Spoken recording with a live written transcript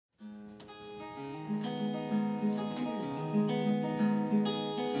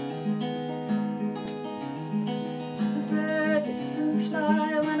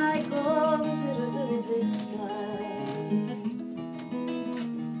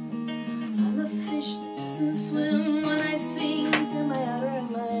doesn't swim when I sink in my outer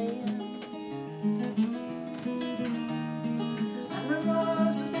mind. I'm a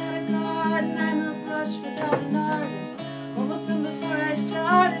rose without a garden, I'm a brush without an artist. Almost done before I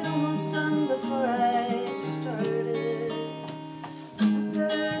started, almost done before I started. I'm a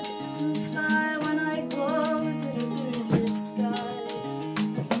bird that doesn't fly when I glow, is it a blizzard sky?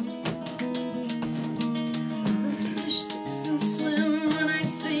 I'm a fish that doesn't swim when I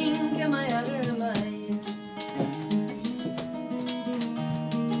sink in my outer mind.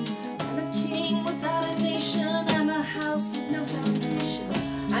 I'm a king without a nation, I'm a house with no foundation.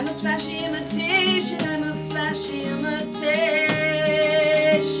 I'm a flashy imitation, I'm a flashy imitation.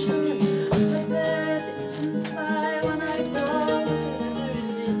 I'm a bird that doesn't fly when I go to the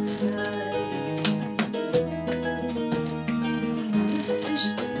blizzard sky. I'm a fish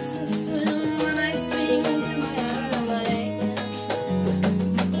that doesn't swim when I sink in my outer mind.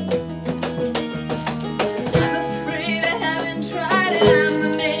 I'm afraid I haven't tried it, I'm the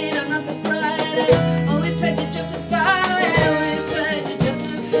maid, I'm not the bride. I always tried to justify, I always tried to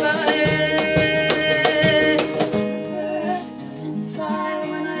justify it. A bird that doesn't fly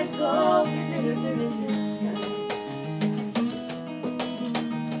when I go, is it a blizzard sky?